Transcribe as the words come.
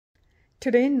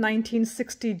Today in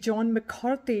 1960, John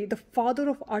McCarthy, the father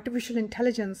of artificial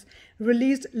intelligence,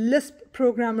 released LISP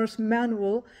Programmer's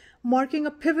Manual, marking a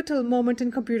pivotal moment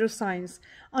in computer science.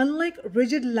 Unlike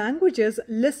rigid languages,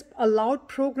 LISP allowed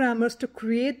programmers to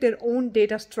create their own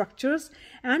data structures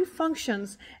and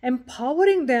functions,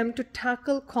 empowering them to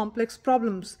tackle complex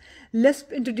problems.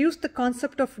 LISP introduced the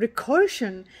concept of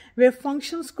recursion, where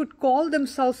functions could call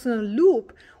themselves in a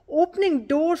loop, opening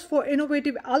doors for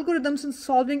innovative algorithms in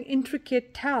solving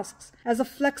intricate tasks. As a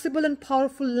flexible and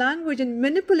powerful language in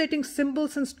manipulating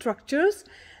symbols and structures,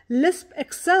 LISP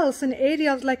excels in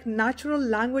areas like natural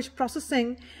language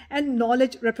processing and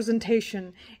knowledge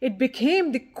representation. It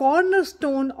became the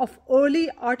cornerstone of early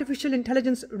artificial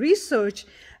intelligence research,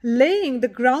 laying the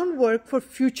groundwork for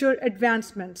future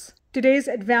advancements. Today's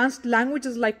advanced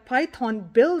languages like Python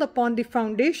build upon the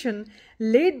foundation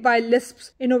laid by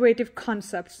LISP's innovative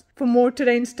concepts. For more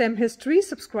Today in STEM history,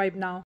 subscribe now.